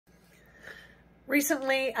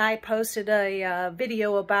Recently, I posted a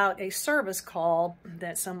video about a service call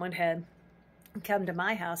that someone had come to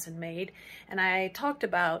my house and made, and I talked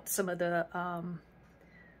about some of the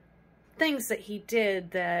things that he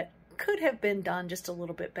did that could have been done just a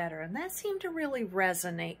little bit better, and that seemed to really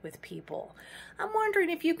resonate with people. I'm wondering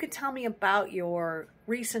if you could tell me about your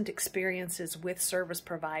recent experiences with service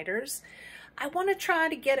providers. I want to try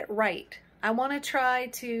to get it right. I want to try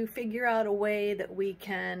to figure out a way that we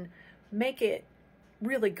can make it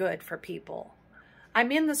really good for people.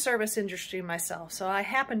 I'm in the service industry myself, so I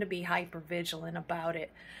happen to be hyper vigilant about it.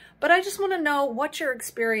 But I just want to know what your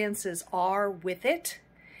experiences are with it.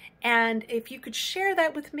 And if you could share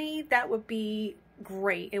that with me, that would be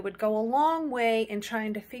great. It would go a long way in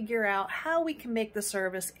trying to figure out how we can make the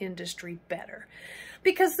service industry better.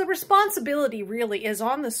 Because the responsibility really is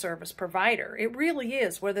on the service provider. It really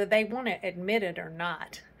is, whether they want to admit it or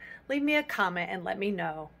not. Leave me a comment and let me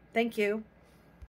know. Thank you.